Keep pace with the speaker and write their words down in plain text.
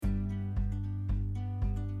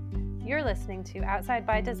You're listening to Outside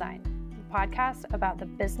by Design, a podcast about the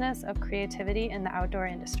business of creativity in the outdoor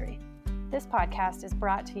industry. This podcast is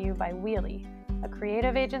brought to you by Wheelie, a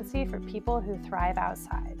creative agency for people who thrive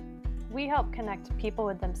outside. We help connect people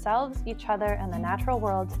with themselves, each other, and the natural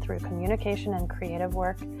world through communication and creative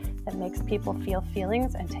work that makes people feel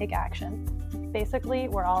feelings and take action. Basically,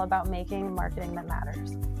 we're all about making marketing that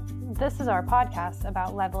matters. This is our podcast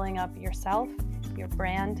about leveling up yourself, your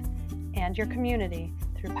brand, and your community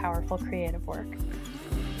through powerful creative work.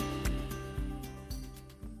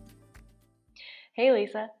 Hey,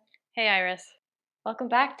 Lisa. Hey, Iris. Welcome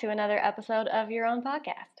back to another episode of your own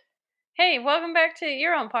podcast. Hey, welcome back to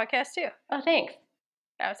your own podcast, too. Oh, thanks.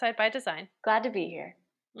 Outside by Design. Glad to be here.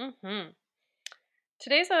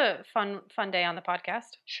 Today's a fun day on the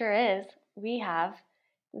podcast. Sure is. We have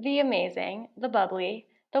the amazing, the bubbly,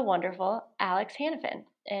 the wonderful Alex Hannafin,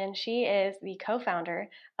 and she is the co-founder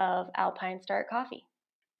of Alpine Start Coffee.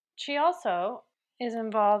 She also is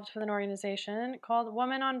involved with an organization called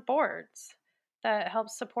Women on Boards that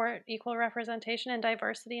helps support equal representation and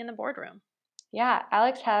diversity in the boardroom. Yeah,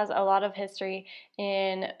 Alex has a lot of history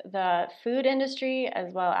in the food industry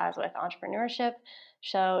as well as with entrepreneurship.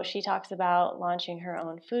 So she talks about launching her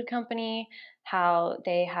own food company, how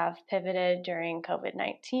they have pivoted during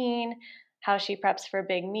COVID-19, how she preps for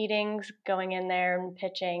big meetings, going in there and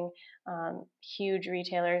pitching huge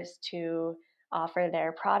retailers to offer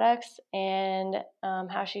their products, and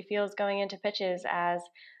how she feels going into pitches as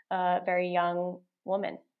a very young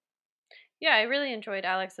woman. Yeah, I really enjoyed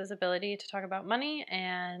Alex's ability to talk about money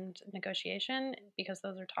and negotiation because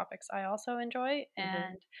those are topics I also enjoy,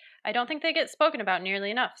 and I don't think they get spoken about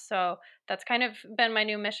nearly enough. So that's kind of been my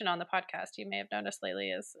new mission on the podcast. You may have noticed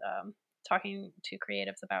lately is talking to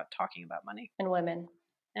creatives about talking about money. And women.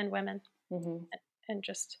 And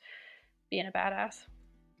just being a badass.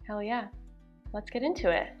 Hell yeah. Let's get into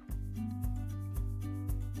it.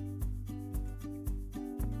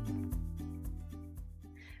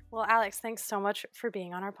 Well, Alex, thanks so much for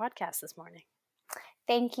being on our podcast this morning.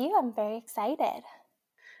 Thank you. I'm very excited.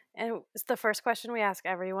 And the first question we ask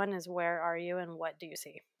everyone is, where are you and what do you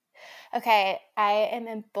see? Okay, I am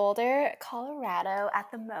in Boulder, Colorado at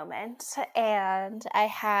the moment, and I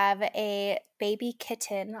have a baby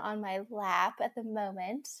kitten on my lap at the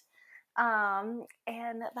moment,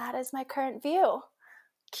 and that is my current view.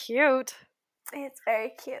 Cute. It's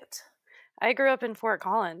very cute. I grew up in Fort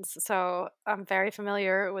Collins, so I'm very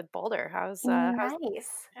familiar with Boulder. How's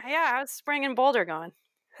spring in Boulder going?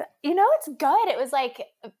 You know, it's good. It was like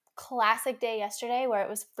a classic day yesterday where it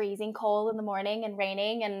was freezing cold in the morning and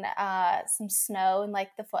raining and some snow in like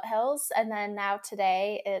the foothills. And then now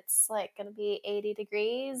today it's like going to be 80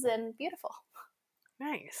 degrees and beautiful.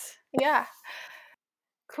 Nice. Yeah.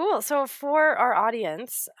 Cool. So for our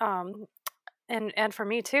audience, and for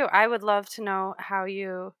me too, I would love to know how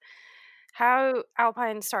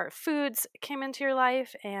Alpine Start Foods came into your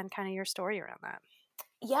life and kind of your story around that.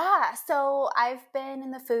 Yeah, so I've been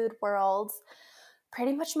in the food world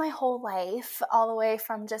pretty much my whole life, all the way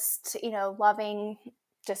from just, loving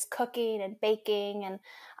just cooking and baking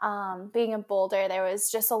and being in Boulder. There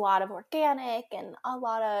was just a lot of organic and a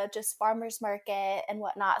lot of just farmers market and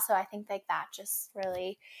whatnot. So I think like that just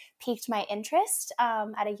really piqued my interest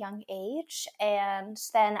at a young age. And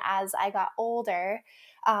then as I got older,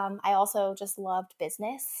 I also just loved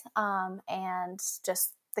business and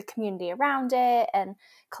just the community around it and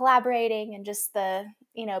collaborating and just the,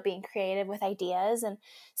 being creative with ideas. And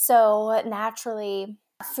so naturally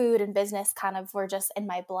food and business kind of were just in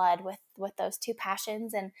my blood with those two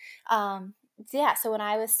passions. And so when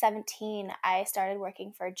I was 17, I started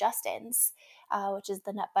working for Justin's, which is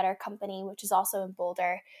the nut butter company, which is also in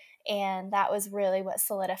Boulder. And that was really what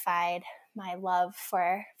solidified my love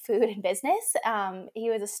for food and business.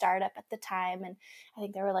 He was a startup at the time, and I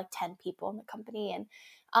think there were like 10 people in the company. And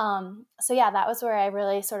that was where I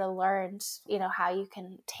really sort of learned, how you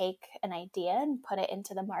can take an idea and put it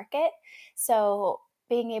into the market. So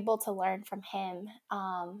being able to learn from him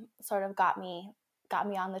sort of got me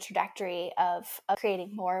on the trajectory of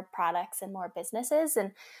creating more products and more businesses.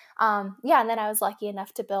 And and then I was lucky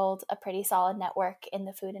enough to build a pretty solid network in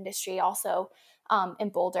the food industry also in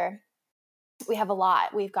Boulder. We have a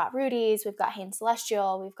lot. We've got Rudy's, we've got Hain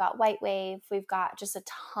Celestial, we've got White Wave, we've got just a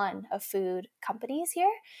ton of food companies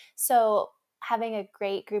here. So having a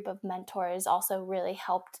great group of mentors also really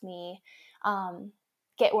helped me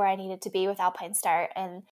get where I needed to be with Alpine Start.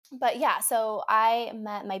 So I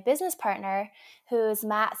met my business partner, who's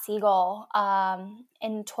Matt Siegel,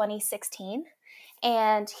 in 2016.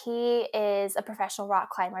 And he is a professional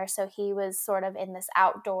rock climber. So he was sort of in this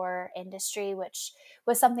outdoor industry, which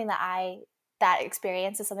was something that I that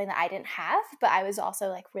experience is something that I didn't have, but I was also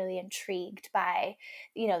like really intrigued by,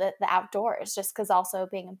 the outdoors, just because also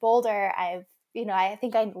being in Boulder, I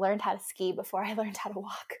think I learned how to ski before I learned how to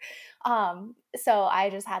walk. So I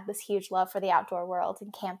just had this huge love for the outdoor world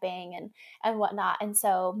and camping and whatnot. And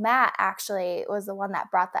so Matt actually was the one that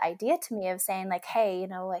brought the idea to me of saying like, hey,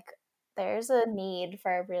 like there's a need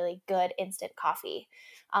for a really good instant coffee.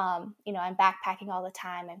 I'm backpacking all the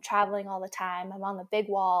time. I'm traveling all the time. I'm on the big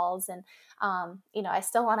walls. And, I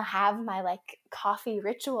still want to have my like coffee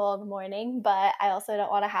ritual in the morning, but I also don't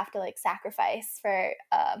want to have to like sacrifice for,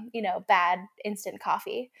 bad instant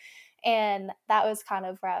coffee. And that was kind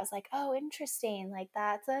of where I was like, oh, interesting. Like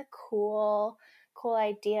that's a cool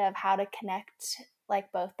idea of how to connect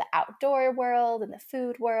like both the outdoor world and the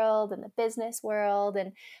food world and the business world.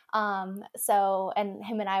 And and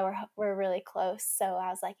him and I were really close. So I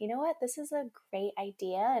was like, you know what, this is a great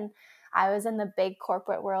idea. And I was in the big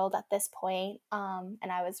corporate world at this point,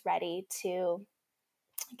 and I was ready to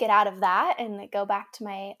get out of that and go back to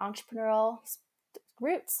my entrepreneurial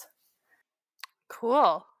roots.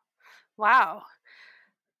 Cool. Wow.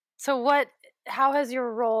 So how has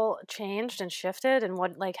your role changed and shifted, and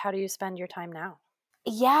how do you spend your time now?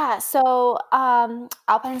 Yeah, so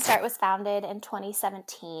Alpine Start was founded in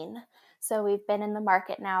 2017. So we've been in the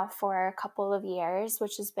market now for a couple of years,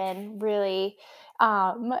 which has been really,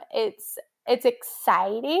 it's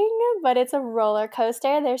exciting, but it's a roller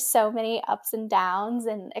coaster. There's so many ups and downs,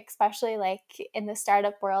 and especially like in the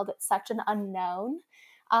startup world, it's such an unknown.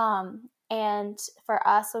 And for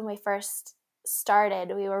us, when we first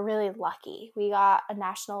started, we were really lucky. We got a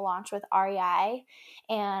national launch with REI,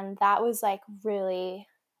 and that was like really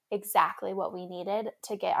exactly what we needed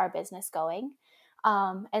to get our business going.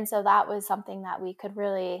 And so that was something that we could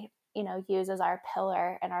really, use as our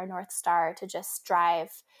pillar and our North Star to just drive,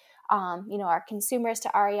 our consumers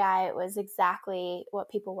to REI. It was exactly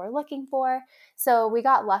what people were looking for. So we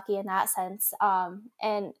got lucky in that sense.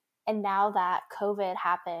 And now that COVID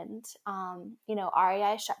happened,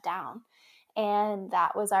 REI shut down, and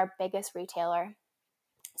that was our biggest retailer.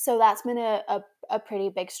 So that's been a pretty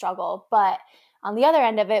big struggle. But on the other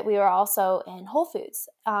end of it, we were also in Whole Foods.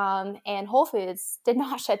 And Whole Foods did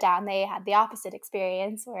not shut down. They had the opposite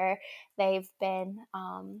experience where they've been,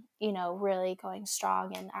 really going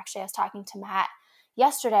strong. And actually, I was talking to Matt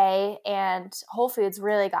yesterday, and Whole Foods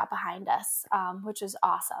really got behind us, which was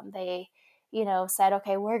awesome. They, said,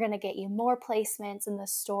 okay, we're going to get you more placements in the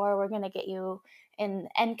store. We're going to get you in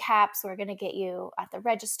end caps. We're going to get you at the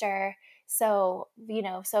register. So,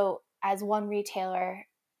 so as one retailer,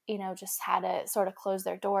 just had to sort of close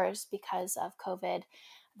their doors because of COVID,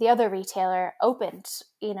 the other retailer opened,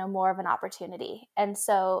 more of an opportunity. And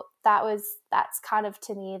so that's kind of,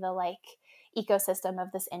 to me, the like ecosystem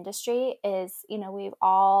of this industry is, we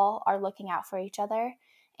all are looking out for each other.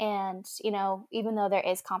 And, even though there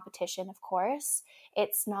is competition, of course,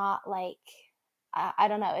 it's not like, I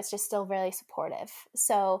don't know, it's just still really supportive.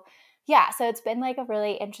 So yeah, so it's been like a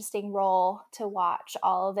really interesting role to watch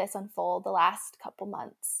all of this unfold the last couple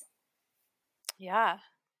months. Yeah.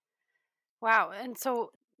 Wow. And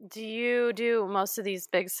so do you do most of these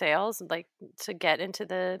big sales like to get into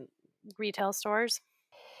the retail stores?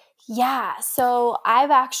 Yeah, so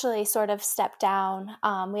I've actually sort of stepped down.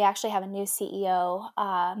 We actually have a new CEO,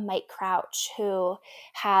 Mike Crouch, who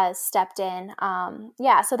has stepped in.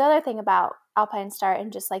 Yeah, so the other thing about Alpine Start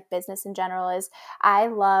and just like business in general is I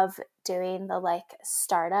love doing the like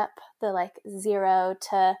startup, the like zero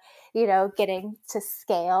to, getting to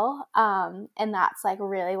scale. And that's like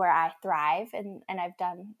really where I thrive, and I've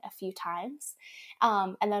done a few times.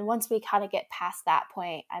 And then once we kind of get past that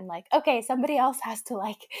point, I'm like, okay, somebody else has to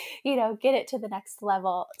like, get it to the next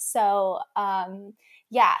level. So,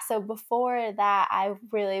 yeah, so before that, I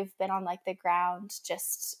really have been on like the ground,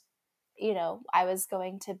 just, I was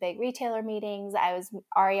going to big retailer meetings. I was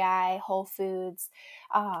REI, Whole Foods.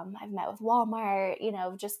 I've met with Walmart,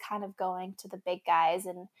 just kind of going to the big guys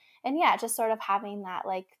and yeah, just sort of having that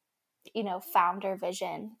like, founder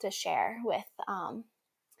vision to share with,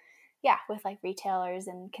 with like retailers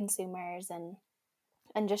and consumers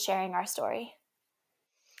and just sharing our story.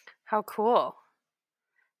 How cool.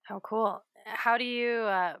 How cool. How do you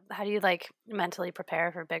like mentally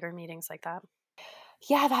prepare for bigger meetings like that?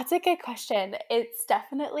 Yeah, that's a good question. It's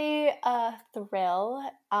definitely a thrill.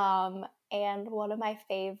 And one of my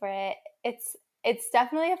favorite, it's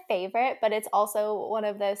definitely a favorite, but it's also one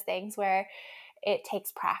of those things where it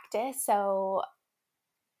takes practice. So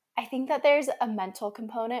I think that there's a mental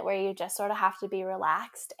component where you just sort of have to be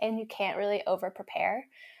relaxed and you can't really over prepare.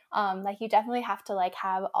 Like you definitely have to like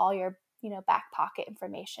have all your back pocket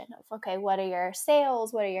information of, okay, what are your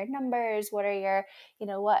sales? What are your numbers? What are your,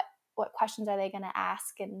 what questions are they going to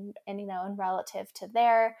ask and relative to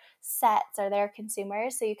their sets or their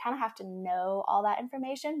consumers. So you kind of have to know all that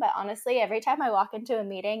information. But honestly, every time I walk into a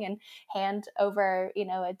meeting and hand over,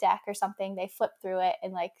 a deck or something, they flip through it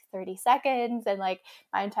in like 30 seconds and like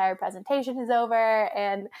my entire presentation is over.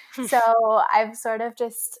 And so I've sort of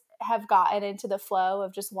just have gotten into the flow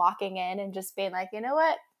of just walking in and just being like, you know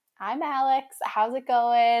what? I'm Alex. How's it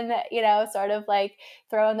going? Sort of like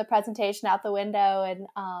throwing the presentation out the window. And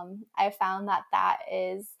I found that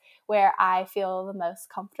is where I feel the most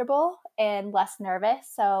comfortable and less nervous.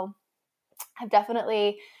 So I've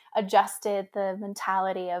definitely adjusted the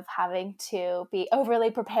mentality of having to be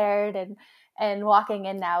overly prepared and walking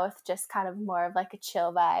in now with just kind of more of like a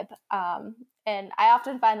chill vibe. And I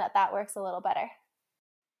often find that works a little better.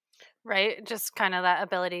 Right? Just kind of that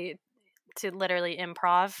ability to literally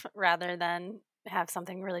improv rather than have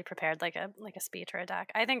something really prepared like a speech or a deck.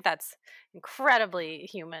 I think that's incredibly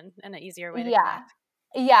human and an easier way to connect.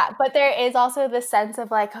 Yeah, but there is also this sense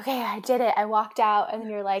of like, okay, I did it. I walked out, and then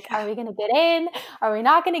you're like, are we going to get in? Are we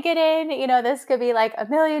not going to get in? This could be like $1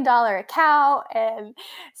 million account. And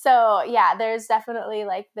so, yeah, there's definitely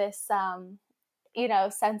like this,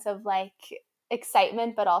 sense of like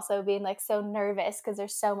excitement, but also being like so nervous because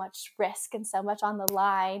there's so much risk and so much on the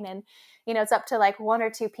line. And, it's up to like one or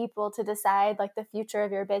two people to decide like the future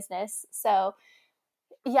of your business. So,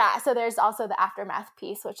 yeah, so there's also the aftermath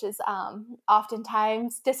piece, which is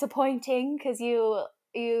oftentimes disappointing because you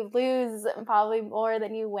lose probably more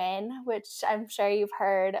than you win, which I'm sure you've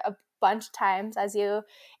heard a bunch of times as you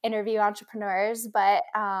interview entrepreneurs. But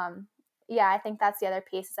yeah, I think that's the other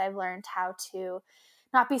piece is I've learned how to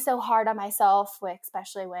not be so hard on myself,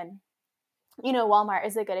 especially when, Walmart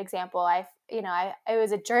is a good example. It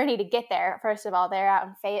was a journey to get there. First of all, they're out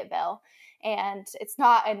in Fayetteville, and it's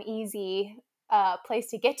not an easy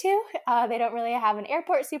place to get to. They don't really have an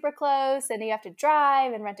airport super close, and you have to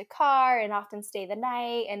drive and rent a car and often stay the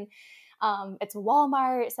night. And it's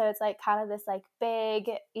Walmart, so it's like kind of this like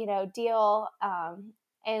big, deal.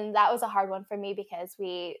 And that was a hard one for me because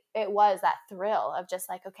it was that thrill of just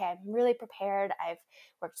like, okay, I'm really prepared. I've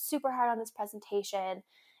worked super hard on this presentation,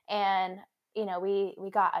 and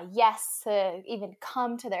we got a yes to even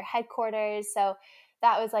come to their headquarters. So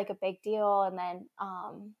that was like a big deal. And then,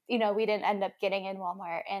 we didn't end up getting in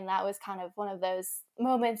Walmart. And that was kind of one of those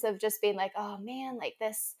moments of just being like, oh man, like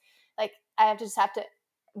this, like I just have to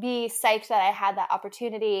be psyched that I had that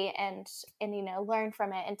opportunity and, learn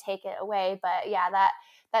from it and take it away. But yeah,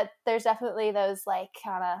 that there's definitely those like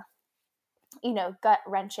kind of, gut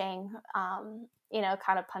wrenching,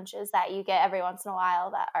 kind of punches that you get every once in a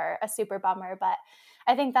while that are a super bummer. But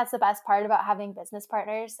I think that's the best part about having business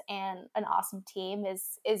partners and an awesome team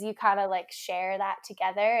is you kind of like share that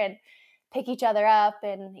together and pick each other up.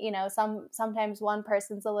 And, sometimes one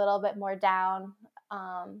person's a little bit more down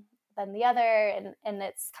than the other. And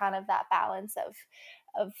it's kind of that balance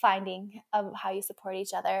of finding how you support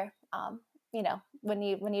each other, when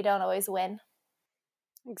you don't always win.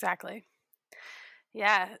 Exactly.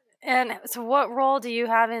 Yeah. And so what role do you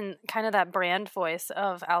have in kind of that brand voice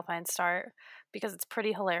of Alpine Start? Because it's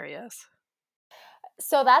pretty hilarious.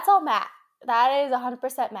 So that's all Matt. That is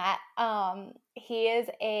 100% Matt. He is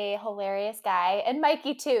a hilarious guy, and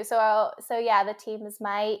Mikey too. So yeah, the team is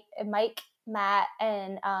Mike, Matt,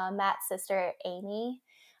 and Matt's sister Amy.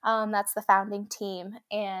 That's the founding team,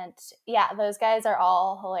 and yeah, those guys are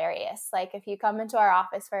all hilarious. Like if you come into our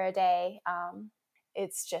office for a day,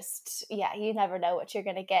 it's just, yeah, you never know what you're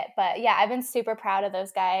going to get. But yeah, I've been super proud of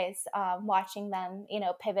those guys, watching them,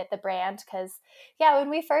 pivot the brand. Because yeah, when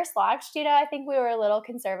we first launched, I think we were a little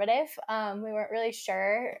conservative. We weren't really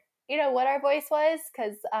sure, what our voice was.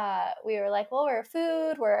 Because we were like, well, we're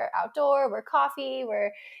food, we're outdoor, we're coffee,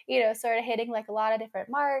 we're, sort of hitting like a lot of different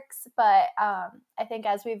marks. But I think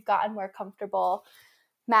as we've gotten more comfortable,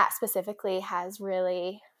 Matt specifically has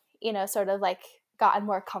really, sort of like gotten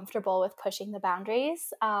more comfortable with pushing the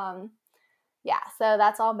boundaries. Yeah, so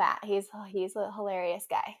that's all Matt. He's a hilarious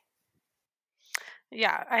guy.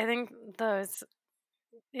 Yeah, I think those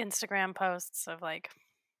Instagram posts of like,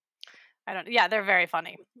 they're very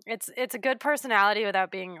funny. It's a good personality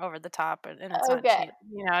without being over the top, and it's not cheesy.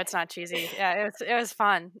 It's not cheesy. Yeah, it was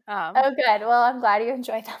fun. Oh, good. Well, I'm glad you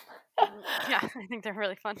enjoyed them. Yeah, I think they're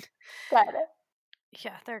really fun. Good.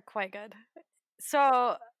 Yeah, they're quite good.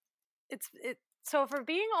 So so for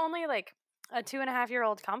being only like a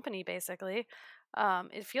 2.5-year-old company, basically,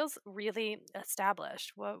 it feels really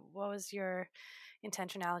established. What was your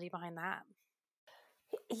intentionality behind that?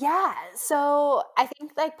 Yeah, so I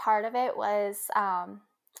think like part of it was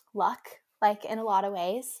luck, like in a lot of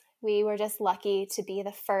ways. We were just lucky to be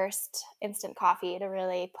the first instant coffee to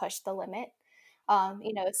really push the limit.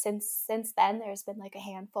 Since then, there's been like a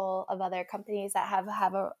handful of other companies that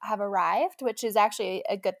have arrived, which is actually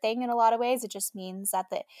a good thing in a lot of ways. It just means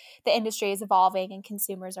that the industry is evolving and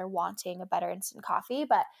consumers are wanting a better instant coffee.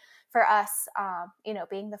 But for us,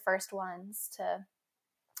 being the first ones to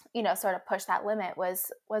sort of push that limit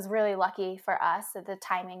was really lucky for us at the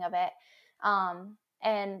timing of it.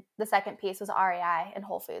 And the second piece was REI and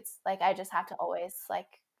Whole Foods. Like I just have to always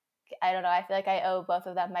I don't know, I feel like I owe both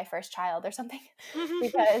of them my first child or something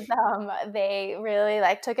because they really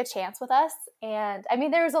took a chance with us. And I mean,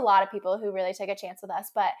 there was a lot of people who really took a chance with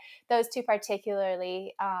us, but those two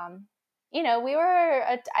particularly, we were,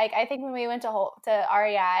 I think when we went to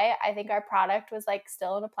REI, I think our product was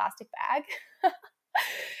still in a plastic bag.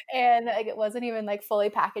 And it wasn't even fully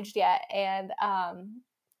packaged yet. And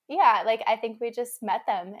I think we just met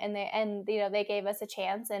them and they gave us a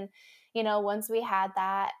chance. And once we had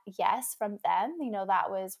that yes from them, that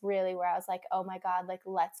was really where I was like, oh my God,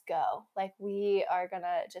 let's go. We are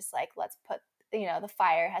gonna just let's put, the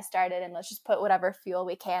fire has started and let's just put whatever fuel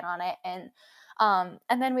we can on it.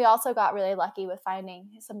 And then we also got really lucky with finding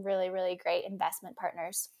some really, really great investment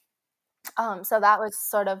partners. So that was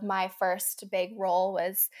sort of my first big role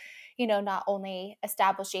was, not only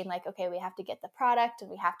establishing okay, we have to get the product and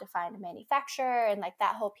we have to find a manufacturer and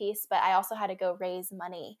that whole piece, but I also had to go raise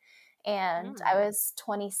money. And I was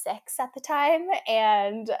 26 at the time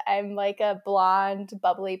and I'm a blonde,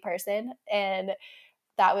 bubbly person. And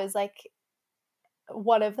that was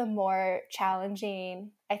one of the more challenging,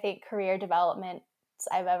 I think, career developments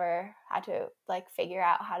I've ever had to figure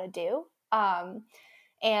out how to do.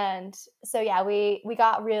 And so, yeah, we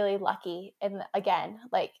got really lucky in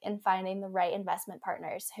finding the right investment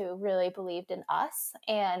partners who really believed in us.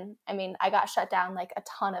 And I mean, I got shut down a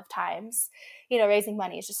ton of times. Raising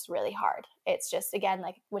money is just really hard. It's just, again,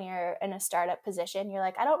 when you're in a startup position, you're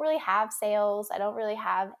I don't really have sales. I don't really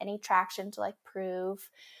have any traction to prove.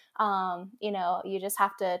 You just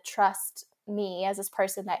have to trust me as this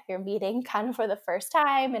person that you're meeting kind of for the first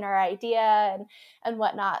time and our idea and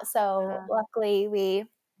whatnot. So luckily we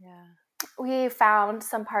found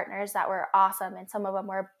some partners that were awesome. And some of them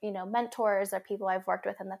were, mentors or people I've worked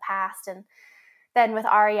with in the past. And then with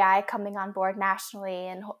REI coming on board nationally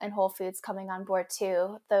and Whole Foods coming on board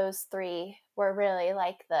too, those three were really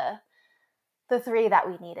the three that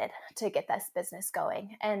we needed to get this business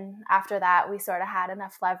going. And after that, we sort of had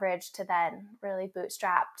enough leverage to then really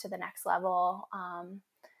bootstrap to the next level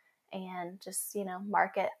and just,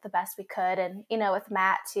 market the best we could. And, with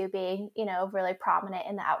Matt too being, really prominent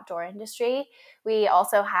in the outdoor industry, we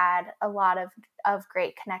also had a lot of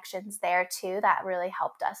great connections there too that really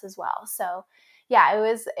helped us as well. So yeah,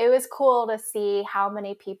 it was cool to see how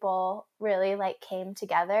many people really came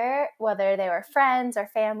together, whether they were friends or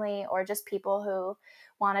family or just people who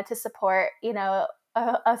wanted to support,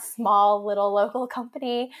 a small little local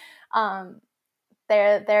company.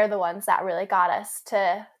 They're the ones that really got us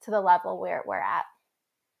to the level where we're at.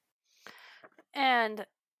 And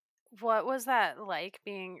what was that like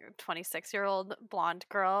being a 26-year-old blonde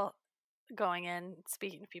girl going in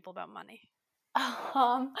speaking to people about money?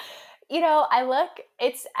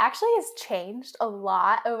 It's actually has changed a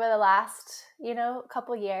lot over the last,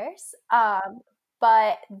 couple years.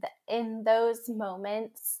 But in those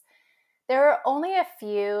moments, there were only a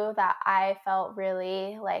few that I felt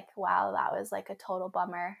really wow, that was a total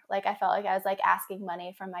bummer. I felt like I was asking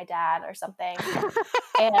money from my dad or something.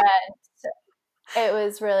 And it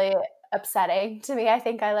was really upsetting to me. I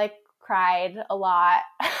think I cried a lot.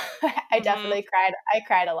 I definitely cried. I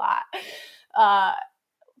cried a lot.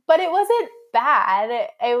 But it wasn't bad.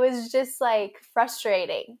 It was just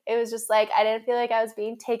frustrating. It was just I didn't feel like I was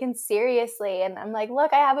being taken seriously. And I'm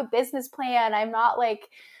look, I have a business plan. I'm not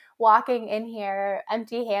walking in here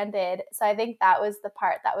empty-handed. So I think that was the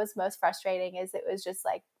part that was most frustrating is it was just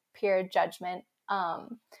pure judgment.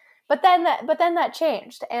 But then that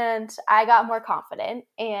changed and I got more confident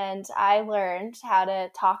and I learned how to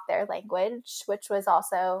talk their language, which was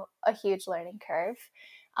also a huge learning curve.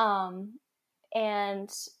 And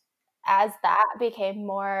as that became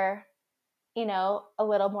more, a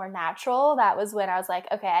little more natural, that was when I was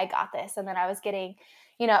okay, I got this. And then I was getting,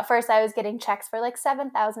 at first I was getting checks for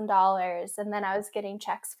 $7,000 and then I was getting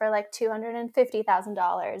checks for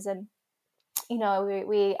 $250,000. And,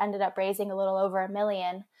 we ended up raising a little over $1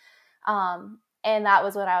 million. And that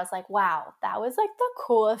was when I was wow, that was the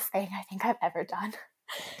coolest thing I think I've ever done.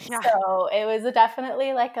 Yeah. So it was definitely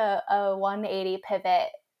a 180 pivot.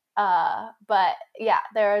 But yeah,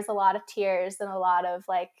 there was a lot of tears and a lot of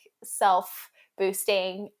self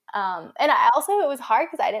boosting And I also, it was hard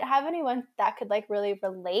because I didn't have anyone that could like really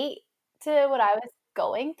relate to what I was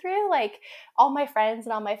going through. Like all my friends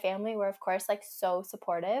and all my family were of course like so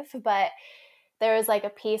supportive, but there was like a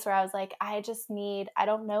piece where I was like, I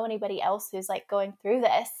don't know anybody else who's like going through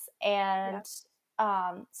this. And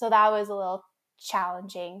so that was a little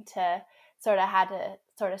challenging to had to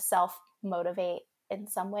sort of self motivate in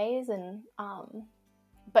some ways. And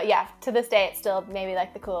but yeah, to this day it's still maybe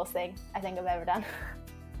like the coolest thing I think I've ever done.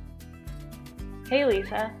 Hey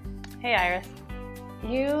Lisa. Hey Iris.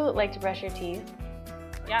 You like to brush your teeth?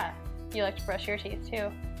 Yeah, you like to brush your teeth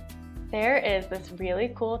too. There is this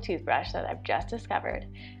really cool toothbrush that I've just discovered,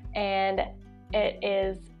 and it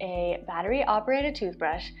is a battery-operated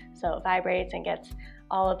toothbrush, so it vibrates and gets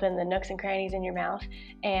all up in the nooks and crannies in your mouth,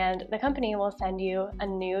 and the company will send you a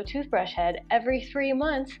new toothbrush head every 3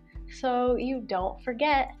 months so you don't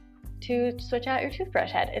forget to switch out your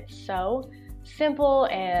toothbrush head. It's so simple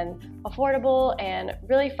and affordable and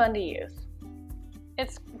really fun to use.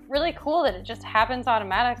 It's really cool that it just happens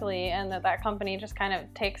automatically and that company just kind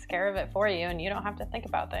of takes care of it for you and you don't have to think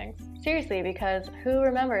about things. Seriously, because who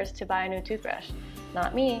remembers to buy a new toothbrush?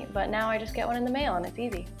 Not me, but now I just get one in the mail and it's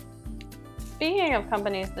easy. Speaking of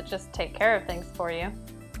companies that just take care of things for you,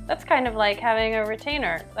 that's kind of like having a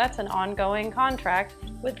retainer. That's an ongoing contract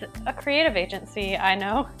with a creative agency I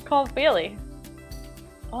know called Wheelie.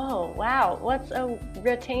 Oh, wow. What's a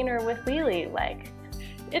retainer with Wheelie like?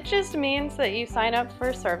 It just means that you sign up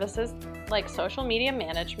for services like social media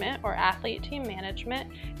management or athlete team management,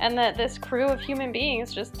 and that this crew of human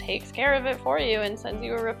beings just takes care of it for you and sends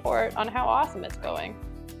you a report on how awesome it's going.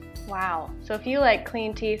 Wow. So if you like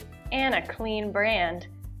clean teeth and a clean brand,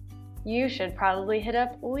 you should probably hit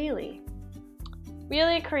up Wheelie.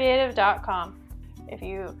 WheelieCreative.com. If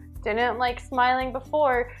you didn't like smiling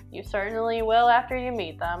before, you certainly will after you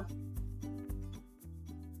meet them.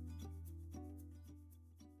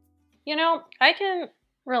 You know, I can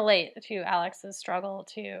relate to Alex's struggle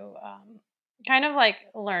to kind of like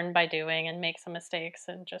learn by doing and make some mistakes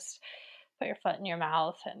and just put your foot in your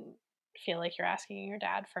mouth and feel like you're asking your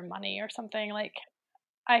dad for money or something. Like,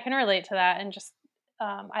 I can relate to that. And just,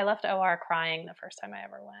 I left OR crying the first time I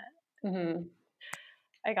ever went. Mm-hmm.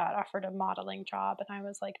 I got offered a modeling job and I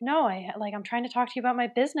was like, no, I'm trying to talk to you about my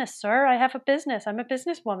business, sir. I have a business. I'm a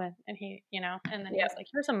businesswoman. And he, and then he was like,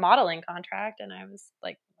 here's a modeling contract. And I was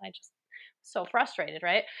like, I just so frustrated,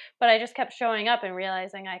 right? But I just kept showing up and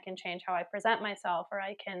realizing I can change how I present myself, or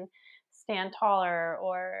I can stand taller,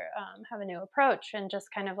 or have a new approach, and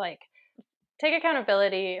just kind of like take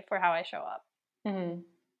accountability for how I show up. Mm-hmm.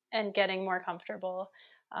 And getting more comfortable,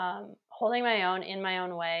 holding my own in my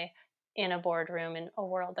own way in a boardroom in a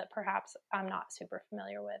world that perhaps I'm not super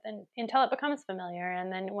familiar with, and until it becomes familiar.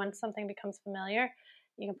 And then once something becomes familiar,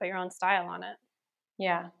 you can put your own style on it.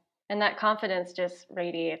 Yeah. And that confidence just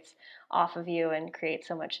radiates off of you and creates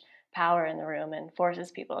so much power in the room and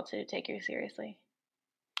forces people to take you seriously.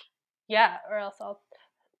 Yeah, or else I'll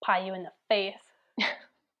pie you in the face.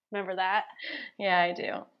 Remember that? Yeah, I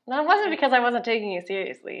do. That wasn't because I wasn't taking you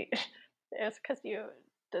seriously. It was because you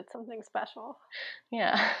did something special.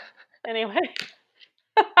 Yeah. Anyway.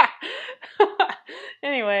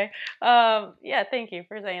 Anyway, yeah, thank you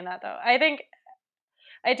for saying that, though.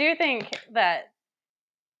 I do think that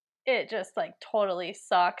it just like totally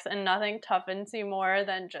sucks, and nothing toughens you more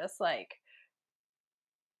than just like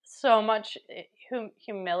so much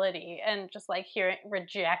humility and just like hearing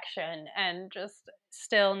rejection and just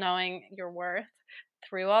still knowing your worth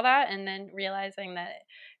through all that, and then realizing that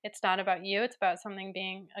it's not about you, it's about something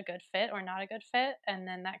being a good fit or not a good fit. And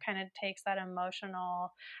then that kind of takes that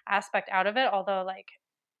emotional aspect out of it, although like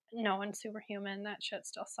no one's superhuman. That shit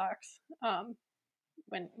still sucks.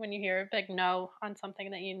 When you hear a big no on something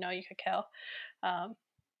that you know you could kill.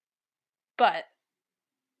 But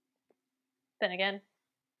then again,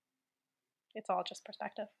 it's all just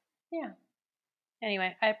perspective. Yeah.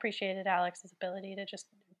 Anyway, I appreciated Alex's ability to just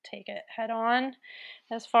take it head on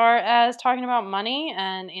as far as talking about money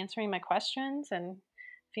and answering my questions and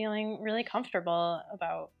feeling really comfortable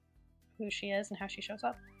about who she is and how she shows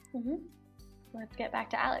up. Mm-hmm. Let's get back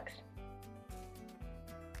to Alex.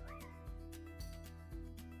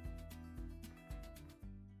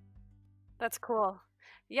 That's cool.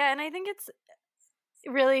 Yeah, and I think it's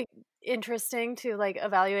really interesting to like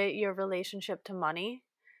evaluate your relationship to money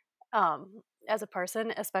as a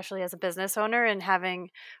person, especially as a business owner, and having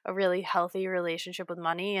a really healthy relationship with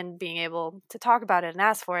money and being able to talk about it and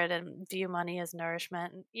ask for it and view money as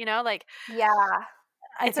nourishment. Like, Yeah.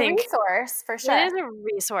 I think a resource for sure. it is a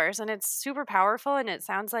resource, and it's super powerful, and it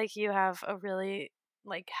sounds like you have a really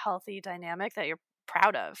like healthy dynamic that you're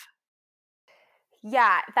proud of.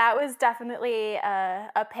 Yeah, that was definitely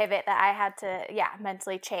a pivot that I had to,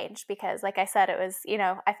 mentally change because, like I said, it was,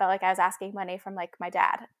 I felt like I was asking money from like my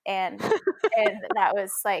dad, and that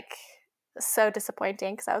was like so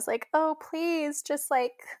disappointing because I was like, oh, please, just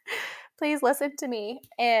like, please listen to me.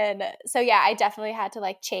 And so, yeah, I definitely had to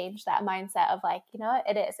like change that mindset of like, you know what,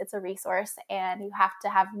 it's a resource, and you have to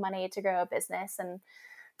have money to grow a business, and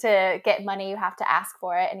to get money you have to ask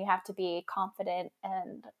for it, and you have to be confident.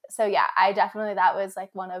 And so yeah, I definitely, that was like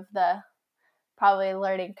one of the probably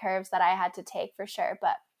learning curves that I had to take for sure.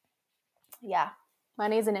 But yeah,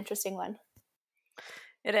 money is an interesting one.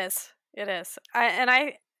 It is.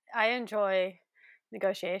 I enjoy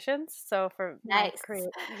negotiations. So for my Nice.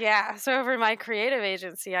 creative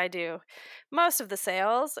agency, I do most of the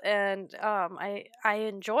sales, and I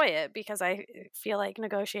enjoy it because I feel like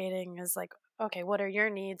negotiating is like, okay, what are your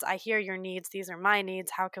needs? I hear your needs. These are my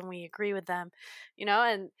needs. How can we agree with them?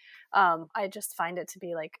 And I just find it to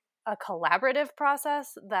be like a collaborative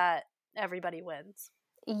process that everybody wins.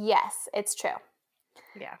 Yes, it's true.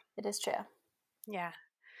 Yeah. It is true. Yeah.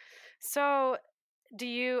 So,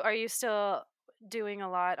 are you still doing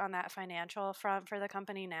a lot on that financial front for the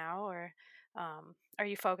company now, or are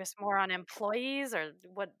you focused more on employees, or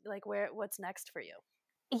what's next for you?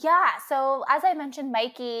 Yeah, so as I mentioned,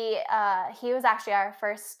 Mikey, he was actually our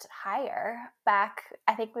first hire back.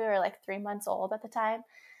 I think we were like 3 months old at the time.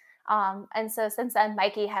 And so since then,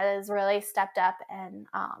 Mikey has really stepped up, and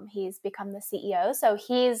he's become the CEO. So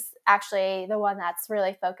he's actually the one that's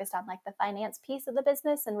really focused on like the finance piece of the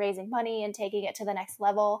business and raising money and taking it to the next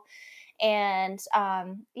level. And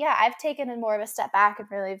yeah, I've taken a more of a step back and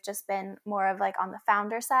really just been more of like on the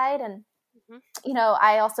founder side. And, Hmm.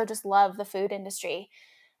 I also just love the food industry.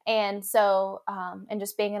 And so, and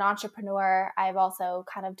just being an entrepreneur, I've also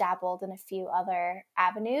kind of dabbled in a few other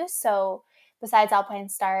avenues. So, besides Alpine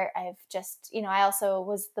Start, I've just, I also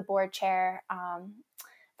was the board chair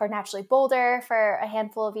for Naturally Boulder for a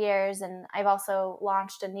handful of years. And I've also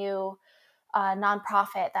launched a new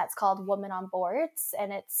nonprofit that's called Women on Boards.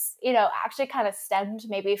 And it's, actually kind of stemmed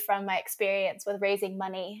maybe from my experience with raising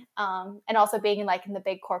money, and also being in like in the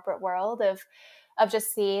big corporate world of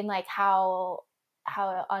just seeing like how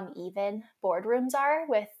uneven boardrooms are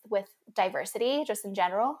with diversity just in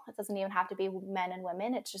general. It doesn't even have to be men and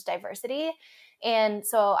women, it's just diversity. And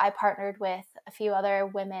so I partnered with a few other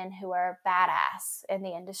women who are badass in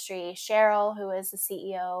the industry. Cheryl, who is the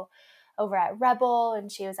CEO over at Rebel,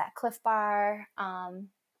 and she was at Cliff Bar.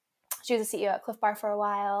 She was a CEO at Cliff Bar for a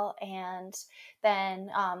while. And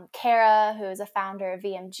then Kara, who is a founder of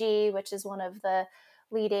VMG, which is one of the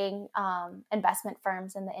leading investment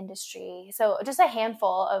firms in the industry. So just a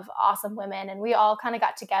handful of awesome women. And we all kind of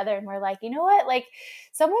got together and we're like, you know what? Like,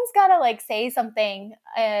 someone's got to like say something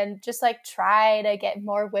and just like try to get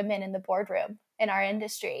more women in the boardroom in our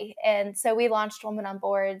industry. And so we launched Women on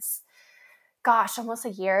Boards, gosh, almost a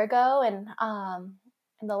year ago. And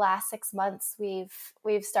in the last 6 months,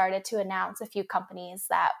 we've started to announce a few companies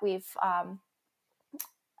that we've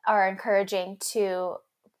are encouraging to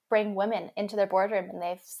bring women into their boardroom, and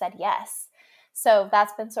they've said yes. So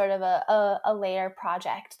that's been sort of a later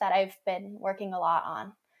project that I've been working a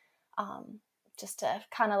lot on, just to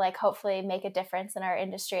kind of like hopefully make a difference in our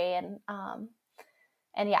industry, and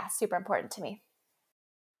yeah, super important to me.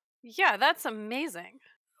 Yeah, that's amazing.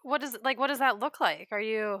 What does that look like?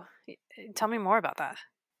 Tell me more about that.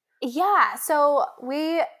 Yeah, so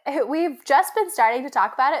we've just been starting to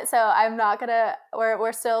talk about it. So I'm not gonna.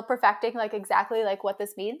 We're still perfecting like exactly like what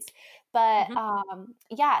this means. But Hmm.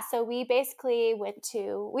 yeah, so we basically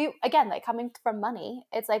we again, like, coming from money.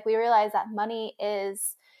 It's like we realized that money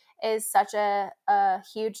is such a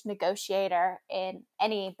huge negotiator in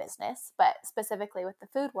any business, but specifically with the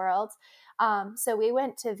food world. So we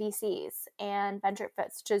went to VCs and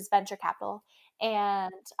which is venture capital,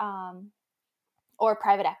 and or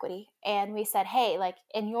private equity. And we said, hey, like,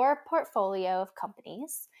 in your portfolio of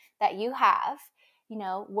companies that you have,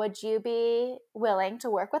 would you be willing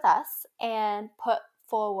to work with us and put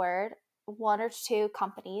forward one or two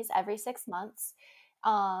companies every 6 months,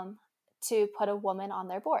 to put a woman on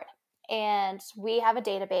their board? And we have a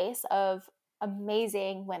database of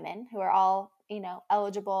amazing women who are all,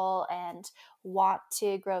 eligible and want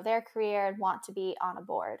to grow their career and want to be on a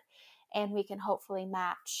board, and we can hopefully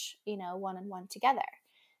match, one and one together.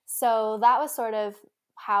 So that was sort of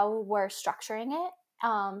how we're structuring it.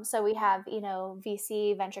 So we have,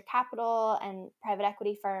 VC, venture capital, and private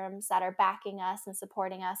equity firms that are backing us and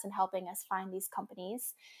supporting us and helping us find these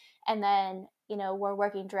companies. And then, we're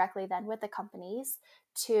working directly then with the companies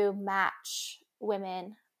to match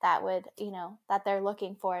women that would, that they're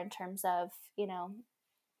looking for in terms of,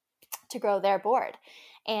 to grow their board.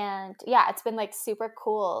 And yeah, it's been like super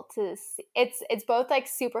cool to see. It's both like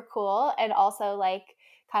super cool and also like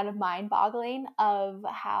kind of mind-boggling of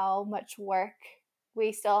how much work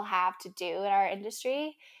we still have to do in our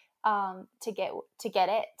industry, to get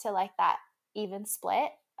it to like that even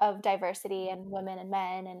split of diversity and women and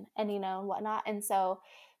men and and whatnot. And so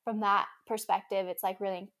from that perspective, it's like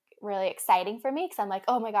really really exciting for me, because I'm like,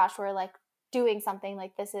 oh my gosh, we're like doing something,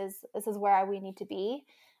 like this is where we need to be.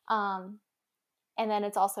 um and then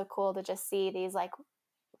it's also cool to just see these, like,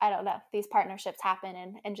 I don't know, these partnerships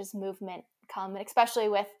happen, and just movement come, and especially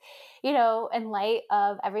with, in light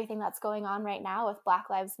of everything that's going on right now with Black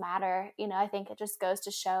Lives Matter. I think it just goes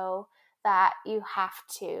to show that you have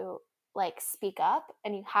to like speak up,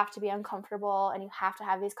 and you have to be uncomfortable, and you have to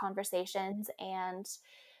have these conversations. And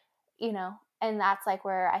that's like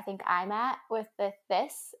where I think I'm at with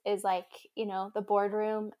this is like, the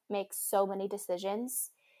boardroom makes so many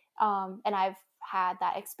decisions. And I've had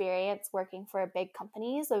that experience working for big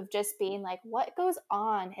companies of just being like, what goes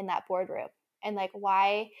on in that boardroom? And like,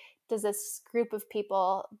 why does this group of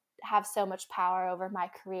people have so much power over my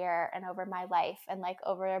career and over my life and like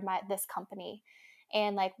over this company?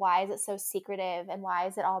 And like, why is it so secretive? And why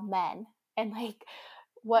is it all men? And like,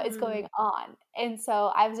 what is Mm. going on? And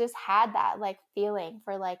so I've just had that like feeling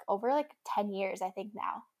for like over like 10 years, I think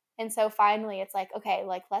now. And so finally it's like, okay,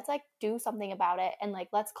 like let's like do something about it, and like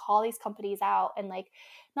let's call these companies out, and like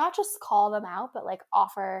not just call them out, but like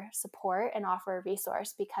offer support and offer a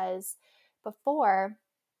resource. Because before,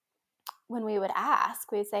 when we would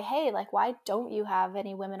ask, we'd say, hey, like, why don't you have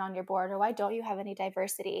any women on your board, or why don't you have any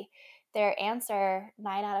diversity? Their answer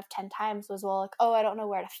 9 out of 10 times was, well, like, oh, I don't know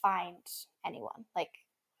where to find anyone. Like,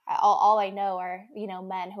 all I know are,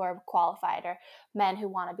 men who are qualified, or men who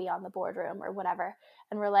want to be on the boardroom, or whatever.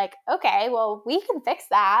 And we're like, okay, well, we can fix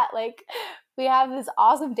that. Like, we have this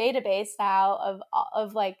awesome database now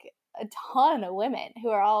of like a ton of women who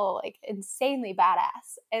are all like insanely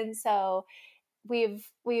badass. And so we've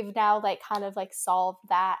now like kind of like solved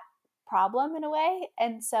that problem in a way.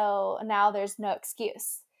 And so now there's no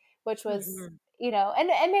excuse, which was, Mhm.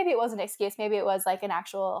 and maybe it was an excuse, maybe it was like an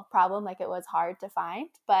actual problem, like it was hard to find.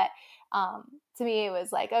 But to me it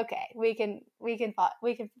was like, okay, we can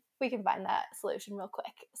find that solution real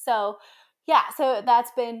quick. So yeah, so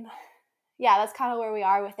that's kind of where we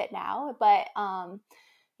are with it now. But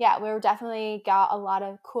yeah, we're definitely got a lot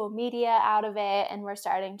of cool media out of it, and we're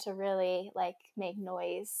starting to really like make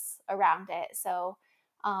noise around it. So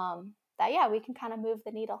that, yeah, we can kind of move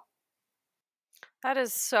the needle. That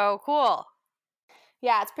is so cool.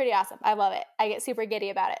 Yeah, it's pretty awesome. I love it. I get super giddy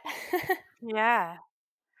about it. Yeah.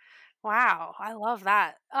 Wow, I love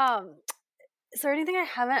that. Is there anything I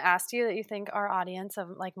haven't asked you that you think our audience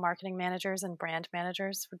of like marketing managers and brand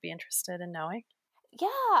managers would be interested in knowing? Yeah,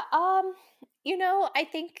 I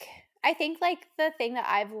think like the thing that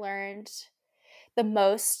I've learned the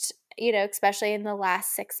most, especially in the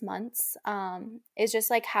last 6 months, is just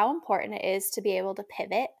like how important it is to be able to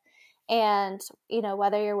pivot. And,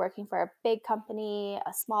 whether you're working for a big company,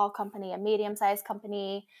 a small company, a medium sized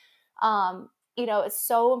company, it's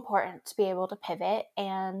so important to be able to pivot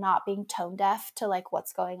and not being tone deaf to like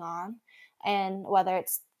what's going on. And whether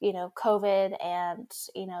it's, COVID and,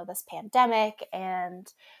 this pandemic, and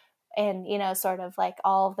sort of like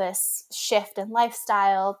all of this shift in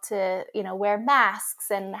lifestyle to wear masks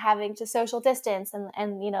and having to social distance, and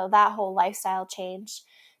that whole lifestyle change,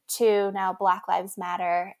 to now Black Lives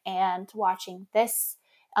Matter, and watching this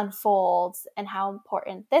unfold and how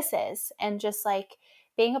important this is. And just like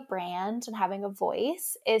being a brand and having a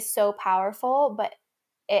voice is so powerful, but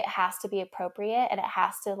it has to be appropriate, and it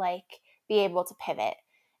has to like be able to pivot.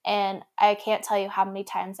 And I can't tell you how many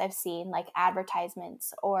times I've seen like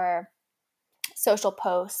advertisements or social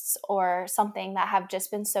posts or something that have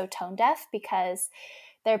just been so tone deaf because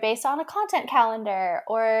they're based on a content calendar,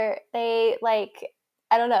 or they like,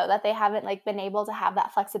 I don't know, that they haven't like been able to have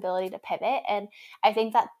that flexibility to pivot. And I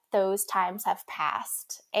think that those times have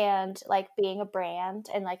passed. And like being a brand,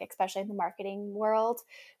 and like especially in the marketing world,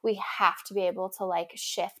 we have to be able to like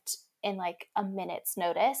shift in like a minute's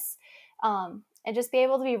notice, and just be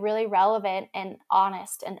able to be really relevant and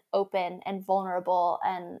honest and open and vulnerable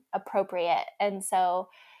and appropriate. And so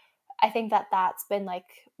I think that that's been like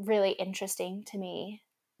really interesting to me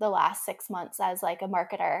the last 6 months as like a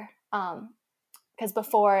marketer. Because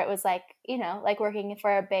before it was like, like working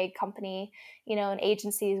for a big company, an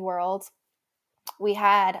agency's world, we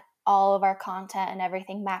had all of our content and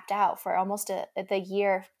everything mapped out for almost the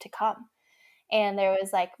year to come. And there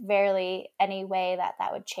was like barely any way that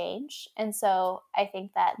that would change. And so I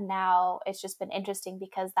think that now it's just been interesting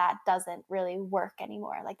because that doesn't really work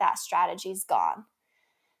anymore. Like that strategy's gone.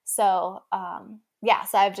 So yeah,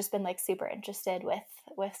 so I've just been like super interested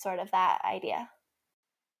with sort of that idea.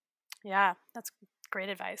 Yeah, that's great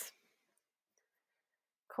advice.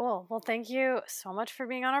 Cool. Well, thank you so much for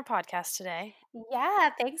being on our podcast today.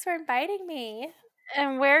 Yeah, thanks for inviting me.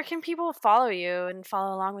 And where can people follow you and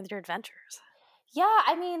follow along with your adventures? Yeah,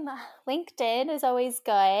 I mean, LinkedIn is always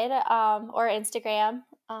good, or Instagram.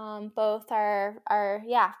 Both are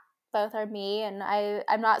yeah, both are me, and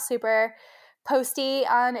I'm not super posty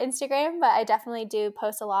on Instagram, but I definitely do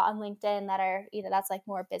post a lot on LinkedIn that are that's like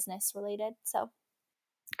more business related. So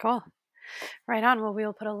Cool. Right on. Well,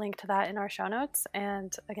 we'll put a link to that in our show notes.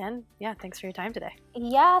 And again, yeah, thanks for your time today.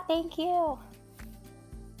 yeah, thank you.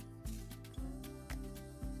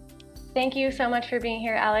 Thank you so much for being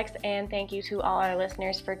here, Alex, and thank you to all our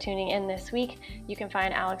listeners for tuning in this week. You can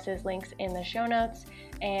find Alex's links in the show notes,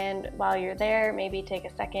 and while you're there, maybe take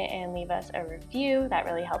a second and leave us a review. That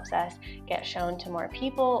really helps us get shown to more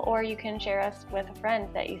people, or you can share us with a friend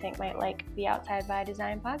that you think might like the Outside by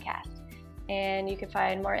Design podcast. And you can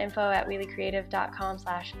find more info at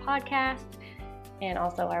wheeliecreative.com/podcast, and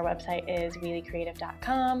also our website is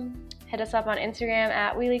wheeliecreative.com. Hit us up on Instagram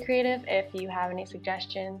at wheeliecreative if you have any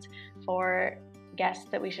suggestions for guests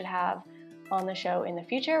that we should have on the show in the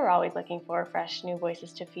future. We're always looking for fresh new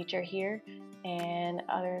voices to feature here. And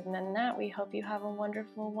other than that, we hope you have a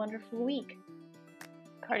wonderful, wonderful week.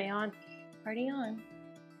 Party on. Party on.